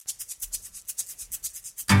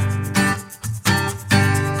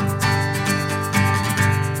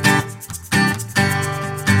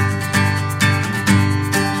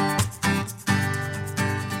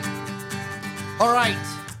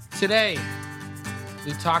Today,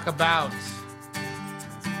 we talk about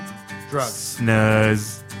drugs.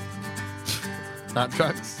 Snooze. Not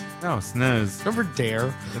drugs. No, snooze. Remember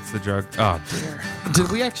Dare? That's the drug. Oh,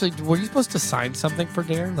 Dare. Were you supposed to sign something for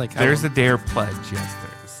Dare? There's a Dare pledge.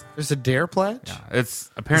 Yes, There's a Dare pledge? Yeah,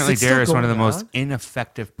 it's apparently Is it Dare still is one of the going most on?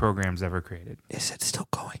 ineffective programs ever created. Is it still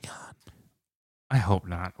going on? I hope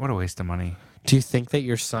not. What a waste of money. Do you think that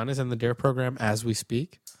your son is in the Dare program as we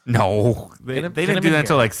speak? No, they Get him didn't in do that here.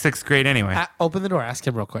 until like 6th grade anyway. Open the door. Ask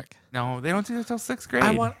him real quick. No, they don't do that until 6th grade.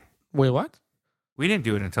 Wait, what? We didn't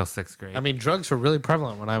do it until 6th grade. I mean, drugs were really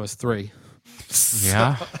prevalent when I was 3.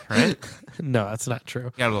 Yeah, right? No, that's not true.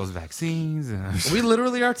 You got all those vaccines. And We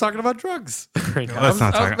literally are talking about drugs right now. let's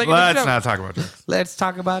not I was talk. making a Let's joke. not talk about drugs. Let's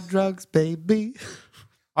talk about drugs, baby.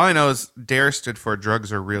 All I know is DARE stood for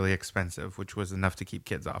drugs are really expensive, which was enough to keep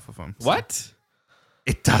kids off of them. So What?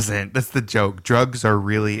 It doesn't. That's the joke. Drugs are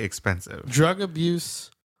really expensive. Drug abuse.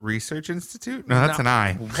 Research Institute? No, that's No. an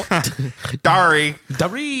I. What? Dari.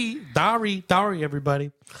 Dari,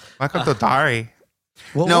 everybody. Welcome to Dari.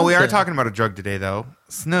 What No, was we are it? talking about a drug today, though.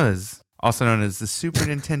 SNES, also known as the Super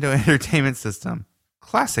Nintendo Entertainment System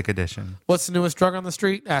Classic Edition. What's the newest drug on the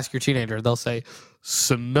street? Ask your teenager. They'll say,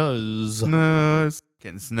 snuzz. SNES.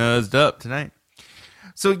 Getting snuzzed up tonight.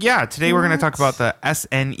 So, yeah, today we're going to talk about the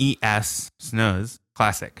SNES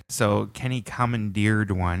Classic. So, Kenny commandeered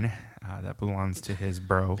one that belongs to his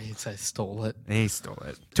bro. Means I stole it. He stole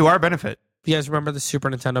it. To our benefit. You guys remember the Super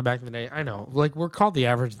Nintendo back in the day? I know. Like, we're called the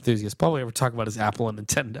average enthusiast. All we ever talk about is Apple and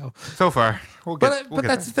Nintendo. So far. We'll get But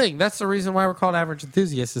that's the thing. That's the reason why we're called average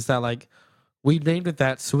enthusiasts is that, like, we named it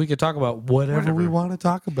that so we could talk about whatever we want to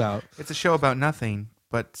talk about. It's a show about nothing,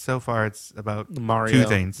 but so far it's about Mario, two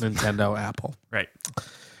things. Nintendo, Apple. Right.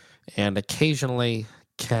 And occasionally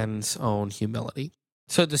Ken's own humility.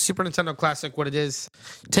 So the Super Nintendo Classic, what it is,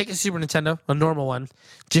 take a Super Nintendo, a normal one,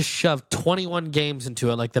 just shove 21 games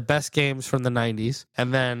into it, like the best games from the 90s,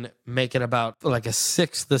 and then make it about like a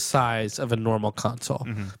sixth the size of a normal console,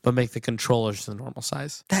 but make the controllers the normal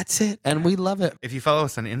size. That's it. And we love it. If you follow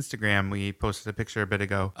us on Instagram, we posted a picture a bit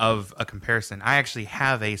ago of a comparison. I actually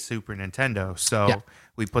have a Super Nintendo, so Yeah.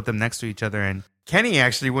 we put them next to each other, and Kenny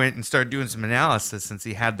actually went and started doing some analysis since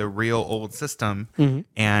he had the real old system,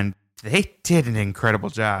 and they did an incredible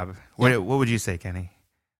job. What would you say, Kenny?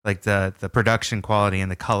 Like the production quality and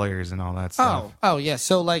the colors and all that stuff. Oh, yeah.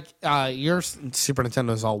 So like your Super Nintendo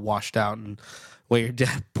is all washed out, and where your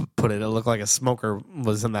dad put it, it looked like a smoker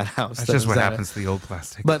was in that house. That's just what happens to the old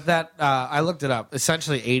plastic. But that I looked it up.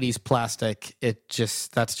 Essentially, 80s plastic.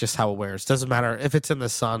 That's just how it wears. Doesn't matter if it's in the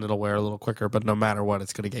sun, it'll wear a little quicker. But no matter what,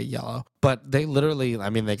 it's going to get yellow. But they literally, I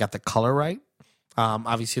mean, they got the color right.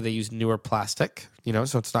 Obviously, they use newer plastic,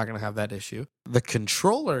 so it's not going to have that issue. The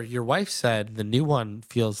controller, your wife said, the new one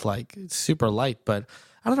feels like it's super light, but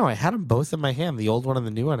I don't know. I had them both in my hand, the old one and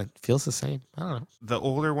the new one. It feels the same. I don't know. The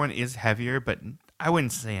older one is heavier, but I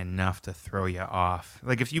wouldn't say enough to throw you off.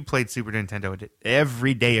 Like if you played Super Nintendo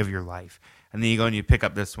every day of your life, and then you go and you pick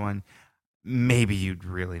up this one, maybe you'd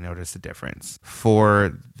really notice a difference.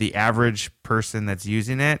 For the average person that's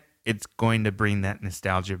using it, it's going to bring that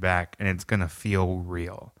nostalgia back, and it's going to feel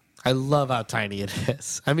real. I love how tiny it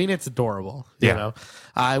is. I mean, it's adorable. Yeah. You know,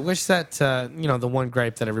 I wish that the one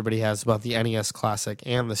gripe that everybody has about the NES Classic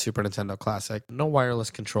and the Super Nintendo Classic, no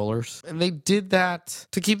wireless controllers, and they did that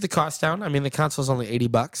to keep the cost down. I mean, the console's only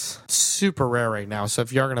 $80. It's super rare right now. So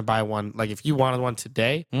if you're going to buy one, like if you wanted one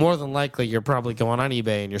today, more than likely you're probably going on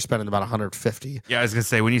eBay and you're spending about $150. Yeah, I was going to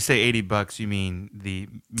say, when you say $80, you mean the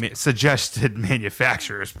suggested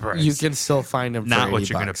manufacturer's price. You can still find them for not $80. what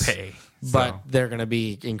you're going to pay. But they're going to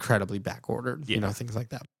be incredibly back ordered, things like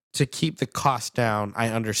that. To keep the cost down, I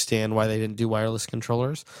understand why they didn't do wireless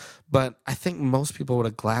controllers, but I think most people would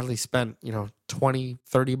have gladly spent,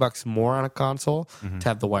 $20-$30 more on a console to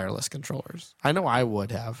have the wireless controllers. I know I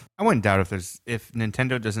would have. I wouldn't doubt if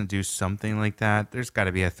Nintendo doesn't do something like that, there's got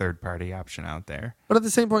to be a third-party option out there. But at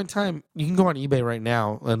the same point in time, you can go on eBay right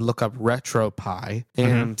now and look up RetroPie,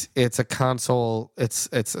 and it's a console. It's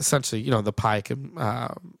essentially, the Pi,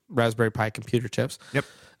 Raspberry Pi computer chips. Yep.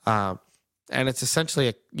 And it's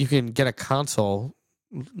essentially you can get a console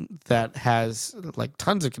that has like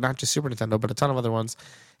tons of, not just Super Nintendo, but a ton of other ones,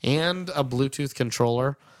 and a Bluetooth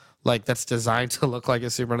controller like that's designed to look like a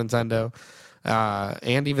Super Nintendo,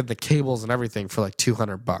 and even the cables and everything for like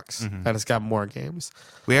 $200, and it's got more games.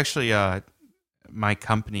 We actually, my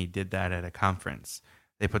company did that at a conference.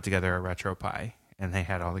 They put together a RetroPie, and they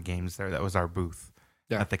had all the games there. That was our booth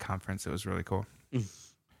at the conference. It was really cool.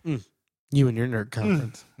 You and your nerd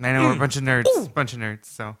conference. I know, we're a bunch of nerds.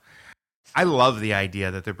 So I love the idea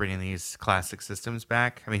that they're bringing these classic systems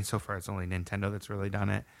back. I mean, so far it's only Nintendo that's really done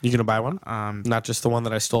it. You gonna buy one? Not just the one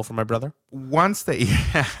that I stole from my brother? Once they,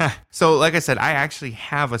 so like I said, I actually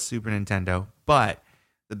have a Super Nintendo, but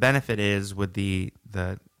the benefit is with the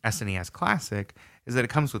SNES Classic is that it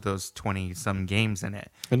comes with those 20-some games in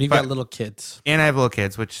it. And you got little kids. And I have little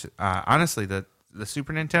kids, which honestly, the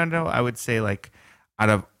Super Nintendo, I would say, like, out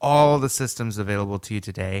of all the systems available to you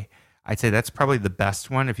today, I'd say that's probably the best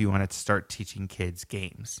one if you wanted to start teaching kids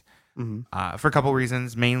games. Mm-hmm. For a couple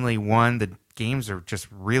reasons. Mainly, one, the games are just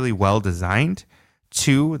really well designed.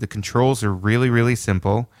 Two, the controls are really, really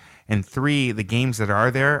simple. And three, the games that are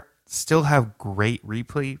there still have great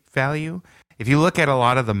replay value. If you look at a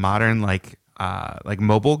lot of the modern like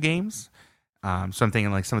mobile games, so I'm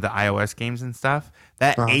thinking like some of the iOS games and stuff,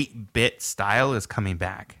 that 8-bit style is coming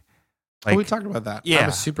back. Like, we talked about that. Yeah. I'm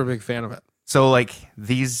a super big fan of it. So like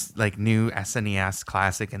these like new SNES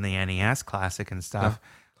Classic and the NES Classic and stuff,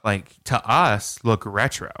 like to us look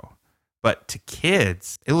retro, but to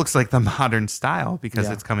kids it looks like the modern style because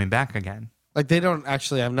it's coming back again. Like they don't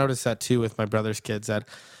actually. I've noticed that too with my brother's kids that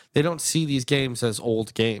they don't see these games as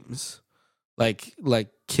old games. Like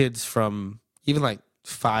kids from even like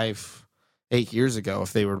 5-8 years ago,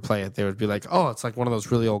 if they were to play it, they would be like, "Oh, it's like one of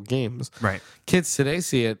those really old games." Right. Kids today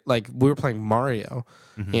see it like we were playing Mario,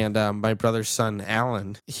 and my brother's son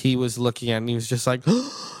Alan, he was looking at it and he was just like,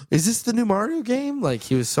 oh, "Is this the new Mario game?" Like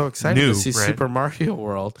he was so excited to see Super Mario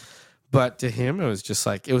World. But to him, it was just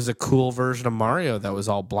like it was a cool version of Mario that was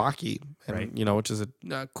all blocky, and which is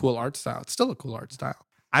a cool art style. It's still a cool art style.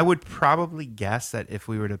 I would probably guess that if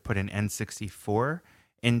we were to put an N64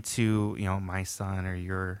 into my son or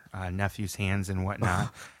your nephew's hands and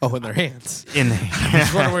whatnot. In their hands.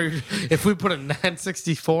 If we put an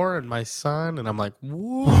N64 in my son, and I'm like,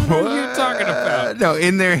 what are you talking about? No,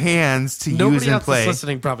 in their hands to use and play. Nobody else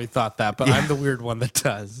listening probably thought that, but I'm the weird one that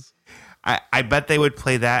does. I bet they would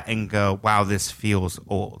play that and go, wow, this feels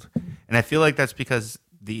old. And I feel like that's because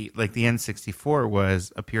the N64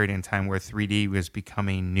 was a period in time where 3D was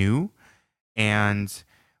becoming new. And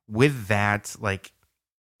with that, like,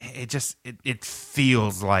 it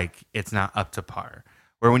feels like it's not up to par.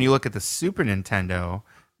 Where when you look at the Super Nintendo,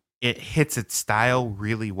 it hits its style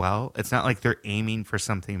really well. It's not like they're aiming for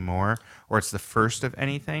something more or it's the first of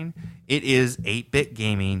anything. It is 8-bit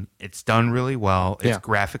gaming. It's done really well. It's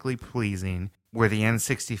graphically pleasing. Where the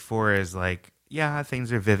N64 is like, yeah,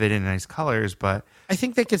 things are vivid and nice colors, but I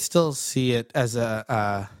think they could still see it as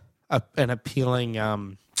an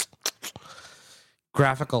appealing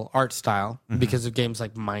graphical art style because of games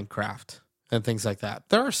like Minecraft and things like that.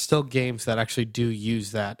 There are still games that actually do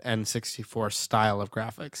use that N64 style of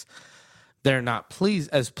graphics. They're not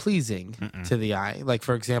as pleasing to the eye. Like,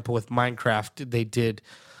 for example, with Minecraft, they did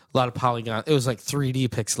a lot of polygon. It was like 3D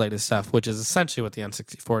pixelated stuff, which is essentially what the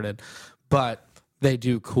N64 did. But they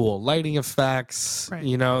do cool lighting effects.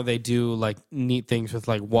 Right. They do like neat things with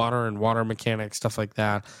like water and water mechanics, stuff like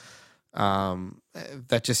that.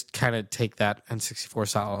 That just kind of take that N64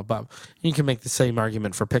 style above. You can make the same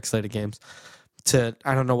argument for pixelated games.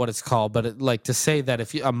 I don't know what it's called, but to say that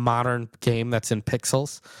if a modern game that's in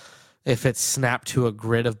pixels, if it's snapped to a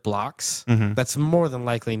grid of blocks, that's more than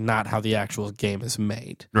likely not how the actual game is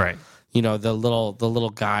made. Right. The little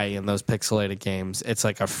guy in those pixelated games, it's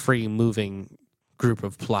like a free moving group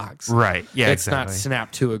of blocks. Right. Yeah. It's not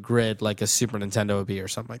snapped to a grid like a Super Nintendo would be or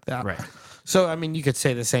something like that. Right. So, I mean, you could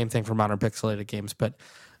say the same thing for modern pixelated games, but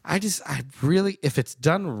I really, if it's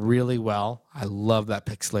done really well, I love that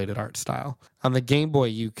pixelated art style. On the Game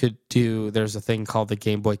Boy, there's a thing called the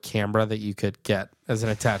Game Boy camera that you could get as an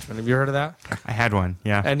attachment. Have you heard of that? I had one,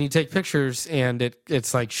 yeah. And you take pictures, and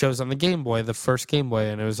it's like shows on the Game Boy, the first Game Boy,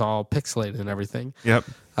 and it was all pixelated and everything. Yep.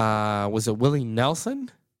 Was it Willie Nelson?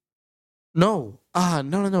 No.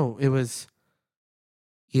 No. It was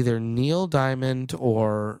either Neil Diamond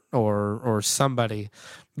or somebody.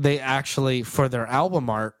 They actually, for their album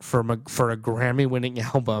art, for a Grammy-winning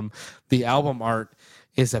album, the album art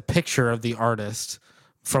is a picture of the artist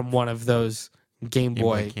from one of those Game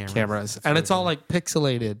Boy cameras. And it's all like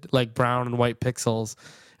pixelated, like brown and white pixels.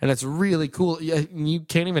 And it's really cool. You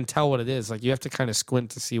can't even tell what it is. Like, you have to kind of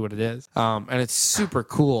squint to see what it is. And it's super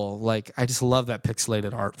cool. Like, I just love that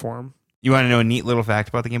pixelated art form. You want to know a neat little fact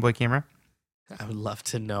about the Game Boy camera? I would love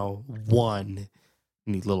to know one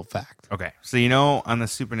neat little fact. Okay. So, on the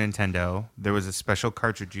Super Nintendo, there was a special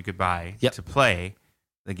cartridge you could buy to play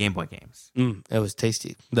the Game Boy games. It was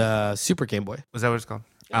tasty. The Super Game Boy. Was that what it's called?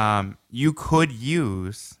 Yeah. You could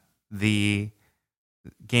use the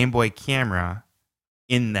Game Boy camera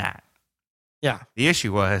in that. Yeah. The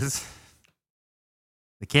issue was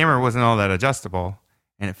the camera wasn't all that adjustable,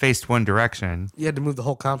 and it faced one direction. You had to move the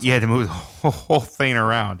whole console. You had to move the whole thing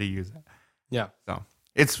around to use it. Yeah. So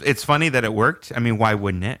it's funny that it worked. I mean, why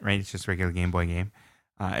wouldn't it, right? It's just a regular Game Boy game.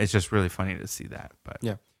 It's just really funny to see that. But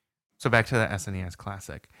yeah. So back to the SNES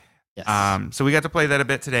Classic. Yes. So we got to play that a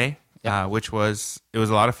bit today, Yep. which was a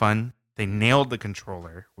lot of fun. They nailed the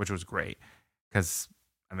controller, which was great because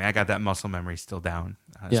I mean I got that muscle memory still down,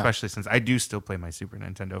 especially since I do still play my Super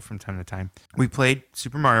Nintendo from time to time. We played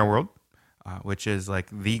Super Mario World, which is like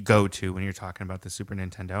the go-to when you're talking about the Super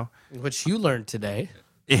Nintendo. Which you learned today.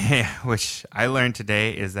 Yeah, which I learned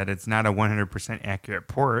today is that it's not a 100% accurate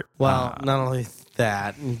port. Well, not only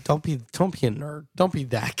that, don't be a nerd. Don't be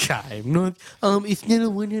that guy. No, it's not a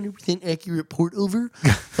 100% accurate port over.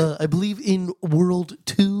 I believe in World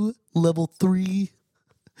 2, Level 3,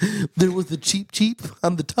 there was a cheap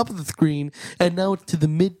on the top of the screen, and now it's to the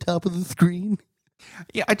mid-top of the screen.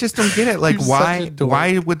 Yeah, I just don't get it. Like, You're such a dork.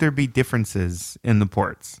 why would there be differences in the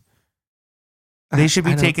ports? They should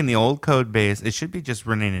be taking the old code base. It should be just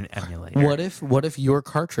running an emulator. What if your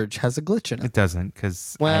cartridge has a glitch in it? It doesn't,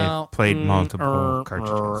 because I've played multiple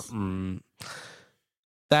cartridges.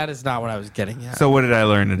 That is not what I was getting at. So what did I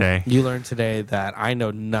learn today? You learned today that I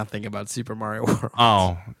know nothing about Super Mario World.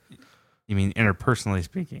 Oh, you mean interpersonally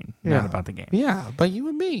speaking, not about the game. Yeah, but you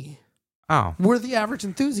and me. Oh. We're the average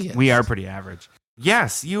enthusiast. We are pretty average.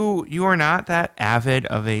 Yes, you are not that avid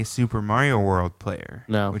of a Super Mario World player.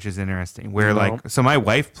 No. Which is interesting. So my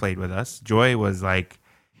wife played with us. Joy was like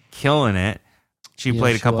killing it. She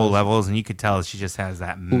played a couple of levels, and you could tell she just has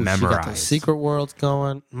that memorized. She got those secret worlds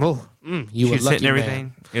going. You were She's lucky hitting everything.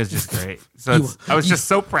 man. It was just great. So I was just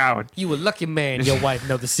so proud. You were lucky man. Your wife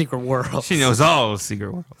know the secret worlds. She knows all the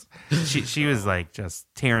secret worlds. She was like just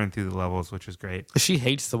tearing through the levels, which was great. She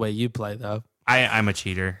hates the way you play, though. I'm a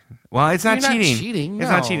cheater. Well, it's not You're cheating. Not cheating. It's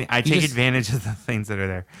no. not cheating. I take advantage of the things that are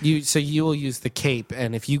there. So you will use the cape,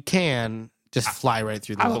 and if you can, just fly right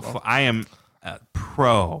through the level. I am a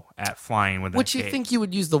pro at flying with that Which you cape. think you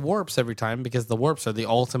would use the warps every time, because the warps are the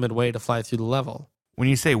ultimate way to fly through the level. When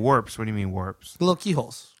you say warps, what do you mean warps? The little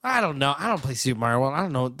keyholes. I don't know. I don't play Super Mario World. I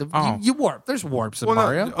don't know. You warp. There's warps in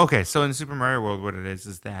Mario. No, okay, so in Super Mario World, what it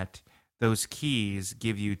is that those keys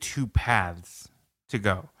give you two paths to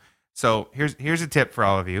go. So here's a tip for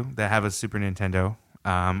all of you that have a Super Nintendo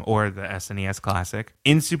or the SNES Classic.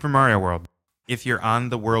 In Super Mario World, if you're on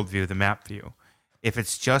the world view, the map view, if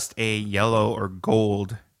it's just a yellow or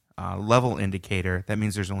gold level indicator, that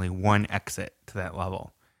means there's only one exit to that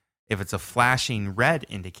level. If it's a flashing red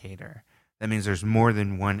indicator, that means there's more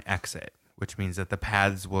than one exit, which means that the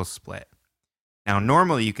paths will split. Now,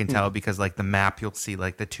 normally you can tell because like the map, you'll see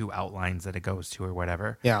like the two outlines that it goes to or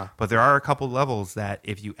whatever. Yeah. But there are a couple levels that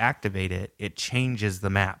if you activate it, it changes the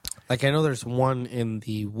map. Like I know there's one in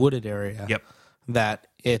the wooded area. Yep. That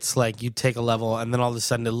it's like you take a level and then all of a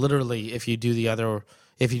sudden it literally, if you do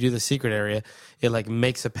the secret area, it like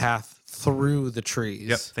makes a path through the trees.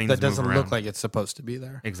 Yep, things that doesn't move look around. like it's supposed to be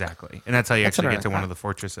there. Exactly. And that's how you actually get to one of the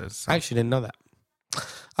fortresses. So. I actually didn't know that.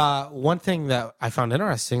 One thing that I found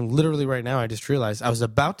interesting, literally right now, I just realized I was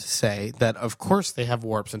about to say that, of course, they have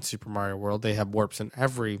warps in Super Mario World. They have warps in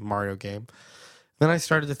every Mario game. Then I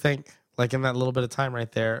started to think, like in that little bit of time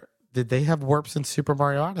right there, did they have warps in Super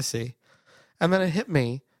Mario Odyssey? And then it hit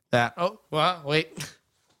me that, wait.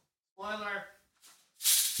 Spoiler.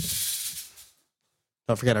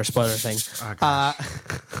 Don't forget our spoiler thing. Oh,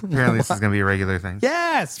 apparently this is going to be a regular thing.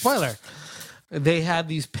 Yeah, spoiler. They had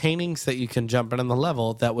these paintings that you can jump in the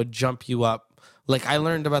level that would jump you up. Like I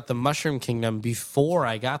learned about the Mushroom Kingdom before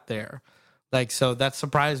I got there. Like, so that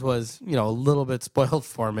surprise was, a little bit spoiled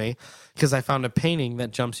for me because I found a painting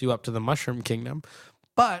that jumps you up to the Mushroom Kingdom.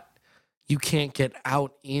 But you can't get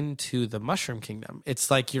out into the Mushroom Kingdom. It's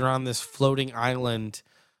like you're on this floating island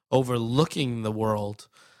overlooking the world,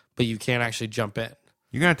 but you can't actually jump in.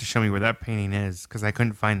 You're going to have to show me where that painting is because I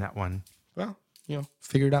couldn't find that one. Well,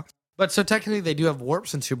 figure it out. But so technically they do have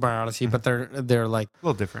warps in Super Mario Odyssey, but they're like a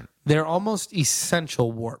little different. They're almost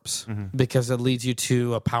essential warps because it leads you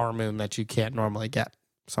to a power moon that you can't normally get,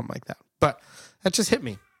 something like that. But that just hit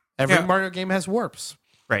me. Every Mario game has warps.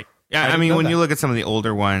 Right. Yeah, I mean, when you look at some of the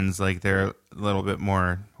older ones, like they're a little bit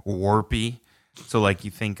more warpy. So like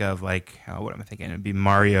you think of like, what am I thinking? It'd be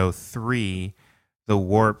Mario 3, the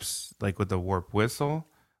warps, like with the warp whistle,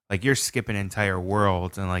 like you're skipping entire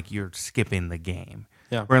worlds and like you're skipping the game.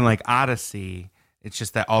 Yeah. Where in like Odyssey, it's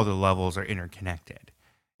just that all the levels are interconnected.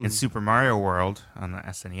 In Super Mario World on the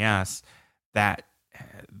SNES, that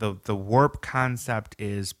the warp concept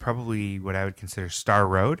is probably what I would consider Star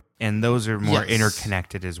Road, and those are more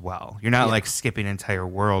interconnected as well. You're not like skipping entire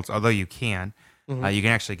worlds, although you can. You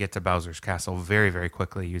can actually get to Bowser's Castle very, very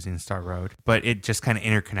quickly using Star Road, but it just kind of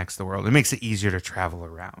interconnects the world. It makes it easier to travel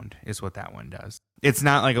around, is what that one does. It's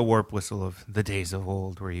not like a warp whistle of the days of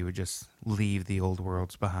old where you would just leave the old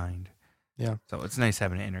worlds behind. Yeah. So it's nice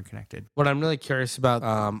having it interconnected. What I'm really curious about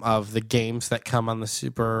of the games that come on the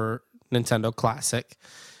Super Nintendo Classic,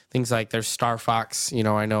 things like there's Star Fox. You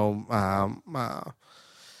know, I know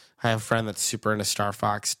I have a friend that's super into Star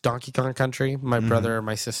Fox. Donkey Kong Country, my brother and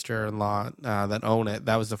my sister-in-law that own it,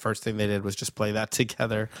 that was the first thing they did was just play that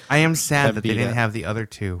together. I am sad that they didn't have the other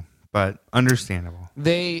two, but understandable.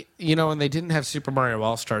 They, and they didn't have Super Mario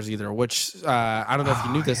All-Stars either, which I don't know if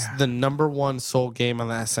you knew this. The number one sold game on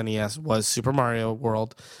the SNES was Super Mario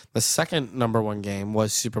World. The second number one game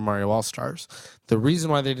was Super Mario All-Stars. The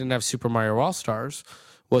reason why they didn't have Super Mario All-Stars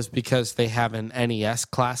was because they have an NES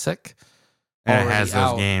Classic. And it has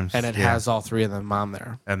those games. And it has all three of them on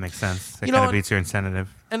there. That makes sense. It kind of beats your incentive.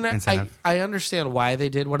 And I understand why they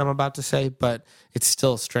did what I'm about to say, but it's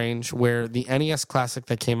still strange where the NES Classic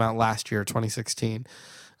that came out last year, 2016,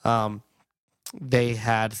 they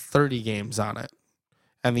had 30 games on it.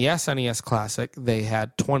 And the SNES Classic, they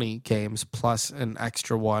had 20 games plus an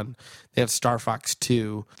extra one. They had Star Fox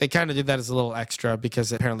 2. They kind of did that as a little extra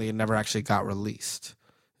because apparently it never actually got released.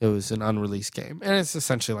 It was an unreleased game. And it's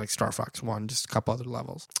essentially like Star Fox 1, just a couple other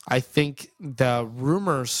levels. I think the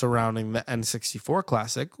rumors surrounding the N64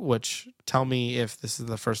 Classic, which tell me if this is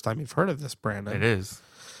the first time you've heard of this, Brandon. It is.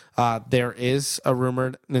 There is a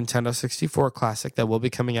rumored Nintendo 64 Classic that will be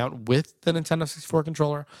coming out with the Nintendo 64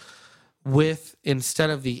 controller, with, instead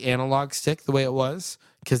of the analog stick the way it was,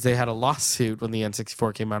 because they had a lawsuit when the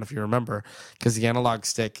N64 came out, if you remember, because the analog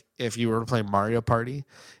stick, if you were to play Mario Party,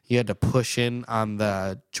 you had to push in on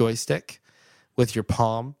the joystick with your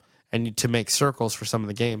palm and to make circles for some of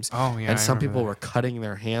the games. Oh, yeah. And some people were cutting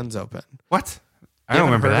their hands open. What? I don't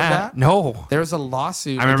remember that. No. There was a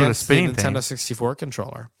lawsuit against the Nintendo 64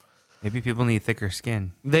 controller. Maybe people need thicker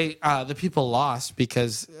skin. The people lost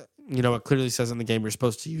because, it clearly says in the game you're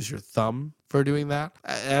supposed to use your thumb for doing that.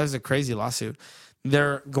 That was a crazy lawsuit.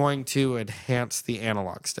 They're going to enhance the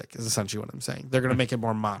analog stick, is essentially what I'm saying. They're going to make it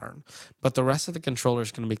more modern. But the rest of the controller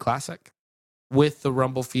is going to be classic with the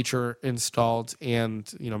rumble feature installed and,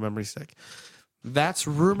 memory stick. That's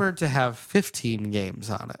rumored to have 15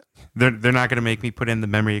 games on it. They're not going to make me put in the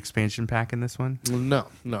memory expansion pack in this one? No,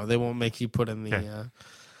 they won't make you put in the... Okay.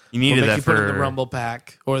 You needed that put in the rumble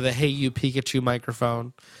pack or the Hey You Pikachu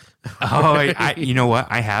microphone. Oh, you know what?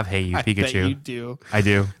 I have Hey You Pikachu. I bet you do. I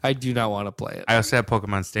do. I do not want to play it. I also have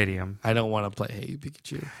Pokemon Stadium. I don't want to play Hey You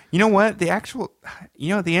Pikachu. You know what? The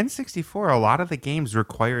N64, a lot of the games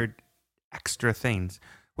required extra things,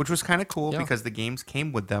 which was kind of cool because the games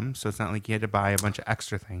came with them, so it's not like you had to buy a bunch of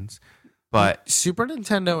extra things. But Super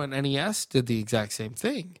Nintendo and NES did the exact same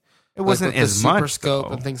thing. It wasn't like as the much Super Scope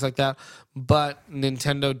though. And things like that, but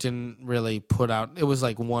Nintendo didn't really put out. It was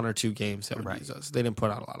like one or two games that would use those. They didn't put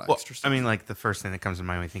out a lot of extra stuff. I mean, like the first thing that comes to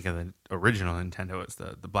mind when we think of the original Nintendo is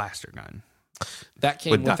the blaster gun. That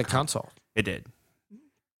came with the console. It did.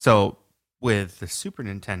 So with the Super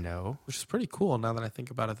Nintendo, which is pretty cool now that I think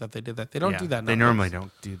about it, that they did that. They don't do that nowadays. They normally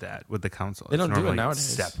don't do that with the console. They don't do it nowadays.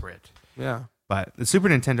 Separate. Yeah. But the Super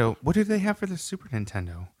Nintendo, what do they have for the Super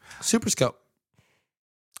Nintendo? Super Scope.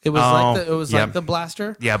 It was like the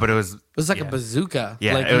blaster. Yeah, but it was like a bazooka.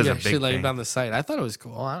 Yeah, like it was you a actually big laid thing. down the sight. I thought it was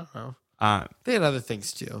cool. I don't know. They had other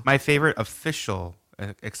things too. My favorite official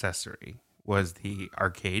accessory was the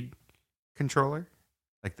arcade controller.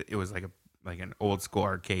 It was like an old school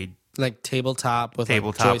arcade, like tabletop with a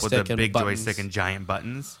big joystick and giant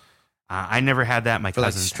buttons. I never had that. My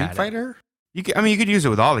cousins Street had Fighter. You could use it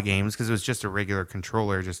with all the games because it was just a regular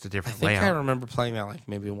controller, just a different layout. I remember playing that like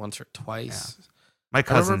maybe once or twice. Yeah. My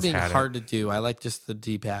cousins I remember being hard it. to do. I like just the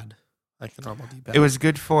D-pad, like the normal D-pad. It was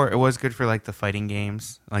good for like the fighting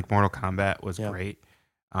games, like Mortal Kombat was great.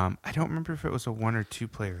 I don't remember if it was a 1 or 2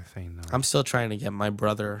 player thing though. I'm still trying to get my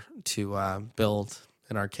brother to build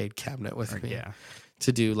an arcade cabinet with me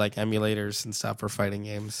to do like emulators and stuff for fighting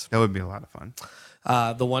games. That would be a lot of fun.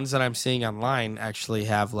 The ones that I'm seeing online actually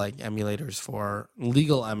have like emulators for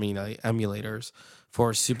legal emulators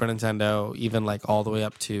for Super Nintendo, even like all the way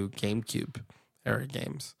up to GameCube era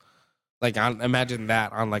games. Like imagine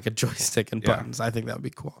that on like a joystick and buttons. I think that would be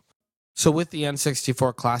cool. So with the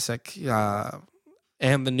N64 Classic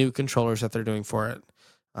and the new controllers that they're doing for it,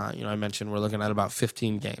 I mentioned we're looking at about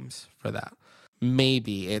 15 games for that.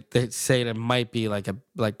 Maybe they say it might be like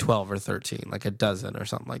 12 or 13, like a dozen or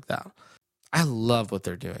something like that. I love what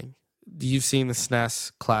they're doing. You've seen the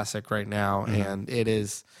SNES Classic right now, and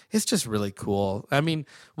it's just really cool. I mean,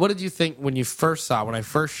 what did you think when you first saw it? When I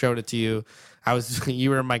first showed it to you, You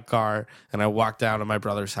were in my car, and I walked down to my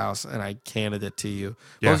brother's house, and I handed it to you.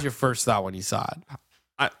 What was your first thought when you saw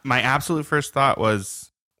it? My absolute first thought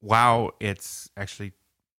was, wow, it's actually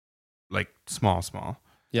like small.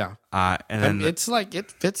 Yeah. And then it's like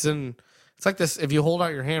it fits in. It's like this. If you hold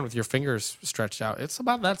out your hand with your fingers stretched out, it's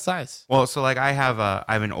about that size. well, so like I have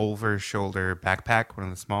an over shoulder backpack, one of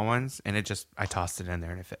the small ones, and I tossed it in there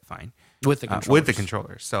and it fit fine With the controllers. with the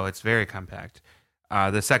controllers. So it's very compact.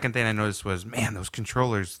 The second thing I noticed was, man, those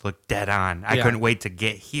controllers look dead on. I couldn't wait to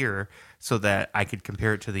get here so that I could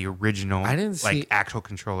compare it to the original. I didn't see actual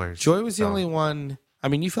controllers. Joy was the only one. I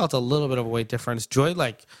mean, you felt a little bit of a weight difference. Joy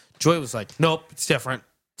was like, nope, it's different.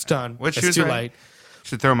 It's done. It's too light.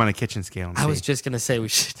 Should throw them on a kitchen scale. And I see. was just gonna say we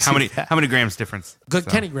should. How many grams difference? Good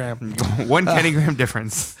Kenny gram. 1 Kenny gram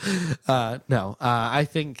difference. No, I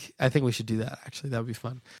think we should do that. Actually, that would be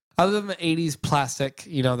fun. Other than the '80s plastic,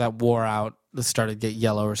 that wore out, that started to get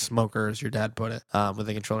yellow or smoker, as your dad put it, with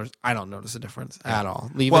the controllers, I don't notice a difference at all.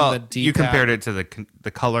 Even the D-pad, you compared it to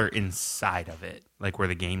the color inside of it, like where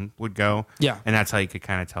the game would go. Yeah, and that's how you could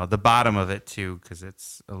kind of tell the bottom of it too, because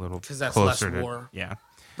it's a little that's closer less to war. Yeah.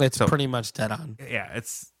 It's pretty much dead on. Yeah,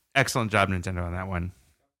 it's excellent job, Nintendo, on that one.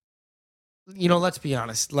 Let's be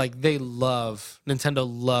honest. Like, Nintendo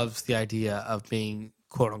loves the idea of being,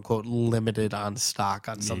 quote unquote, limited on stock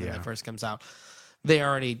on something that first comes out. They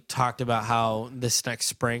already talked about how this next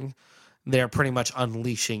spring, they're pretty much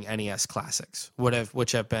unleashing NES Classics,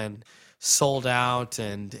 which have been sold out.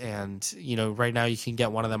 And right now you can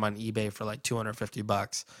get one of them on eBay for like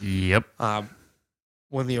 $250. Yep.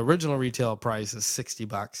 When the original retail price is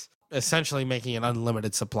 $60, essentially making an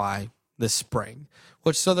unlimited supply this spring,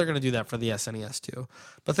 so they're going to do that for the SNES too.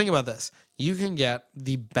 But think about this. You can get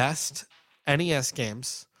the best NES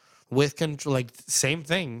games with same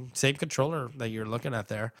controller that you're looking at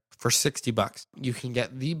there for $60. You can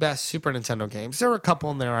get the best Super Nintendo games. There were a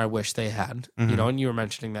couple in there I wish they had, and you were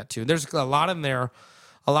mentioning that too. There's a lot in there.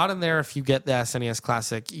 If you get the SNES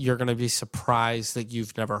Classic, you're going to be surprised that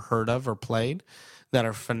you've never heard of or played, that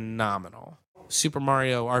are phenomenal. Super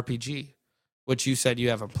Mario RPG, which you said you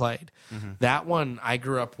haven't played. That one I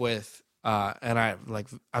grew up with, and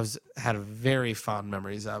had very fond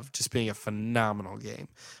memories of just being a phenomenal game.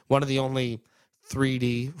 One of the only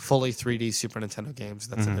fully 3D Super Nintendo games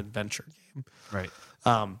that's an adventure game. Right.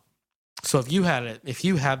 So if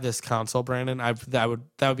you have this console, Brandon, that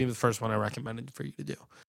would be the first one I recommended for you to do.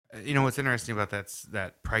 What's interesting about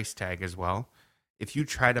that price tag as well. If you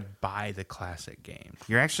try to buy the classic game,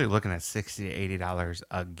 you're actually looking at $60 to $80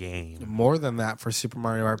 a game. More than that for Super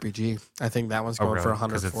Mario RPG. I think that one's going for $140.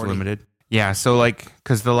 Because it's limited. Yeah, so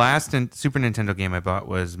because the last Super Nintendo game I bought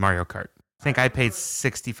was Mario Kart. I think I paid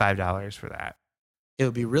 $65 for that. It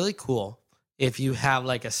would be really cool if you have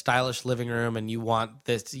like a stylish living room and you want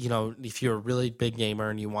this, if you're a really big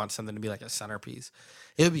gamer and you want something to be like a centerpiece.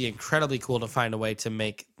 It would be incredibly cool to find a way to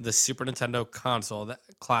make the Super Nintendo console, that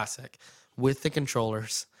classic, with the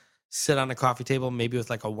controllers, sit on a coffee table, maybe with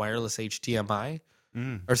like a wireless HDMI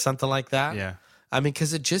or something like that. Yeah. I mean,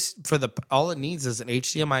 because all it needs is an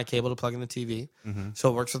HDMI cable to plug in the TV. So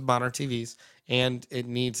it works with modern TVs, and it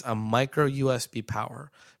needs a micro USB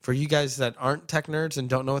power. For you guys that aren't tech nerds and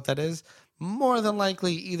don't know what that is, more than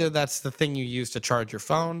likely, either that's the thing you use to charge your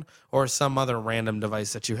phone or some other random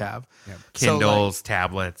device that you have. Yeah. Kindles,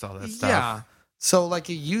 tablets, all that stuff. Yeah. So it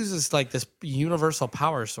uses this universal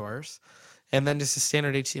power source and then just a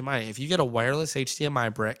standard HDMI. If you get a wireless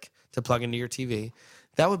HDMI brick to plug into your TV,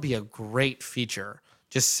 that would be a great feature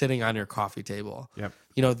just sitting on your coffee table. Yep.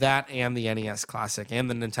 That and the NES Classic and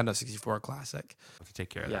the Nintendo 64 Classic. To take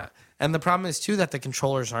care of that. And the problem is, too, that the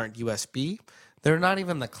controllers aren't USB. They're not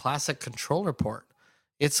even the classic controller port.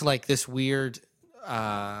 It's like this weird...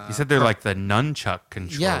 you said they're like the nunchuck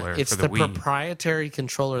controller it's for the Wii. Proprietary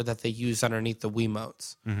controller that they use underneath the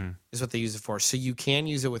Wiimotes is what they use it for. So you can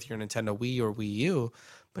use it with your Nintendo Wii or Wii U,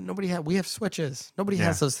 but we have Switches. Nobody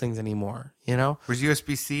has those things anymore, Where's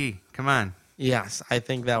USB-C? Come on. Yes, I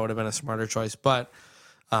think that would have been a smarter choice, but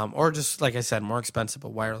or just, like I said, more expensive, but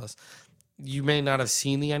wireless. You may not have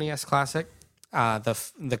seen the NES Classic.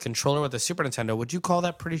 The controller with the Super Nintendo, would you call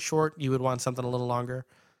that pretty short? You would want something a little longer?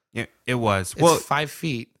 Yeah, it was. It's 5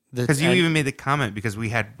 feet. Because you even made the comment because we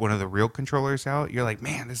had one of the real controllers out. You're like,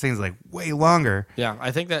 man, this thing's way longer. Yeah,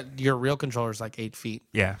 I think that your real controller is 8 feet.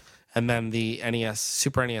 Yeah. And then the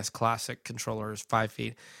Super NES Classic controller is 5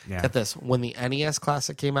 feet. Yeah. Get this. When the NES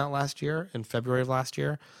Classic came out last year, in February of last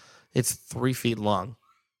year, it's 3 feet long.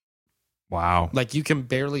 Wow. You can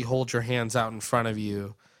barely hold your hands out in front of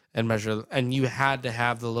you and measure. And you had to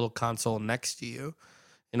have the little console next to you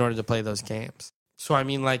in order to play those games. So, I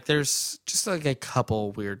mean, there's just a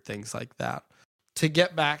couple weird things like that. to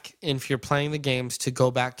get back, if you're playing the games, to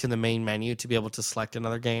go back to the main menu to be able to select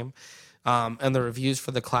another game. And the reviews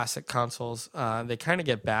for the classic consoles, they kind of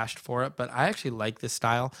get bashed for it, but I actually like this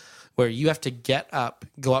style where you have to get up,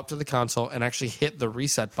 go up to the console, and actually hit the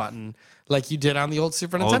reset button like you did on the old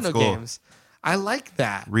Super Old Nintendo school. games. I like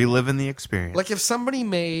that. Reliving the experience. Like if somebody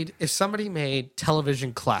made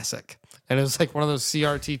Television Classic, and it was like one of those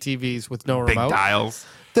CRT TVs with no Big remote, dials.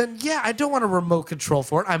 then yeah, I don't want a remote control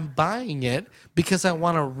for it. I'm buying it because I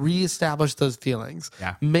want to reestablish those feelings.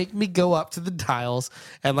 Yeah. Make me go up to the dials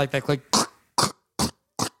and like that click,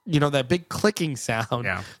 that big clicking sound.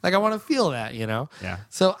 Yeah. Like I want to feel that, Yeah.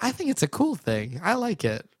 So I think it's a cool thing. I like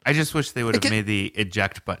it. I just wish they would have made the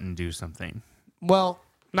eject button do something. Well,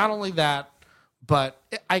 not only that, but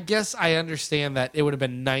I guess I understand that it would have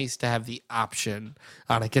been nice to have the option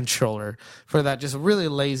on a controller for that just really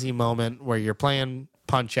lazy moment where you're playing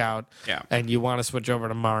Punch-Out and you want to switch over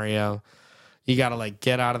to Mario. You got to like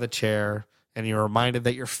get out of the chair and you're reminded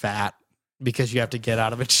that you're fat because you have to get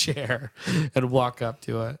out of a chair and walk up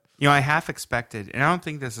to it. I half expected, and I don't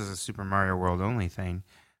think this is a Super Mario World only thing,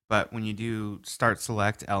 but when you do start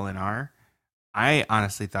select L and R, I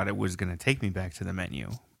honestly thought it was going to take me back to the menu.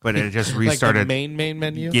 But it just restarted like the main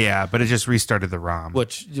menu. Yeah, but it just restarted the ROM,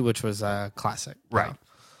 which was classic, right?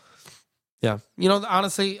 Yeah,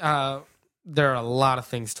 honestly, there are a lot of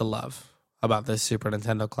things to love about this Super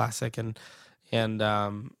Nintendo Classic, and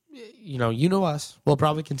us. We'll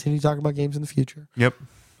probably continue talking about games in the future. Yep.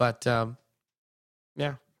 But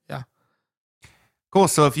yeah. Cool.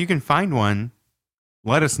 So if you can find one,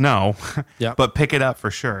 let us know. Yeah. But pick it up for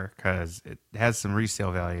sure because it has some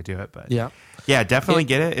resale value to it. But yeah, definitely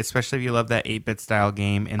get it, especially if you love that 8-bit style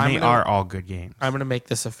game, and they are all good games. I'm gonna make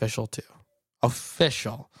this official too.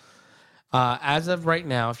 Official. As of right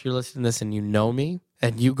now, if you're listening to this and you know me,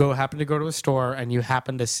 and you happen to go to a store and you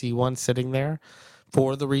happen to see one sitting there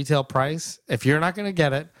for the retail price, if you're not gonna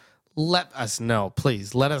get it, let us know,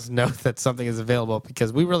 please. Let us know that something is available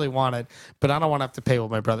because we really want it, but I don't want to have to pay what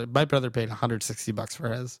my brother. My brother paid $160 for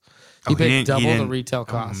his. He paid double the retail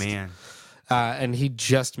cost. Oh man! And he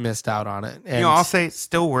just missed out on it. And I'll say it's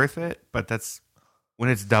still worth it, but that's when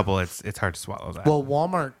it's double. It's hard to swallow that. Well,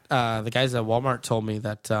 Walmart, the guys at Walmart told me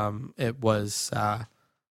that it was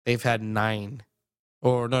they've had 12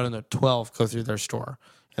 go through their store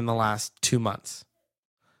in the last 2 months.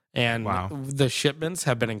 And the shipments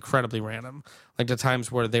have been incredibly random. Like the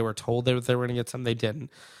times where they were told they were going to get some, they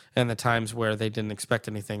didn't. And the times where they didn't expect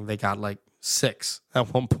anything, they got like 6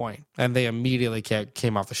 at one point. And they immediately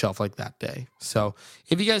came off the shelf like that day. So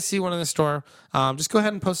if you guys see one in the store, just go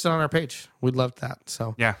ahead and post it on our page. We'd love that.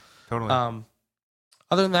 So yeah, totally.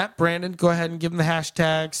 Other than that, Brandon, go ahead and give them the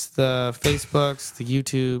hashtags, the Facebooks, the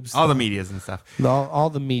YouTubes. All the medias and stuff. All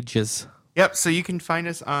the medias. Yep, so you can find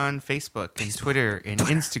us on Facebook and Twitter and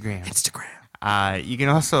Instagram. Instagram. You can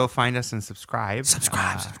also find us and subscribe.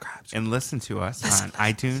 Subscribe. And listen to us on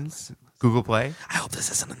iTunes, Google Play. I hope this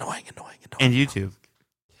isn't annoying. And YouTube.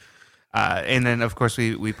 And then, of course,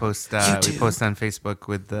 we post on Facebook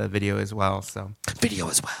with the video as well. So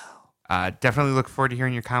definitely look forward to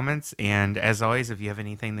hearing your comments. And as always, if you have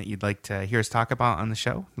anything that you'd like to hear us talk about on the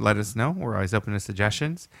show, let us know. We're always open to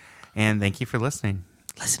suggestions. And thank you for listening.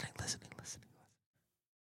 Listening.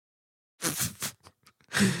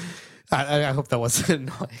 I hope that wasn't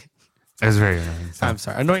annoying. It was very annoying. I'm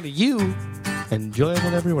sorry. Annoying to you.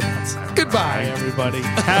 Enjoyable to everyone else. Goodbye, everybody.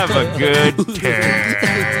 Have a good day.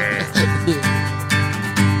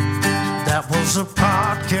 That was a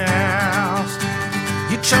podcast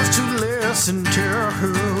you chose to listen to.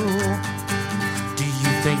 Do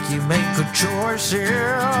you think you make good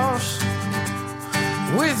choices?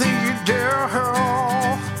 Whether you do,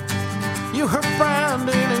 you heard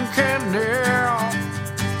Brandon and Candy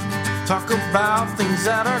talk about things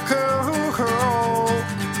that are cool.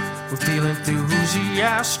 We're feeling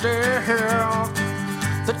enthusiastic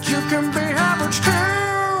that you can be average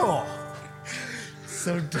too.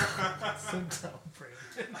 So dumb,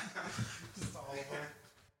 Brandon. Just all over.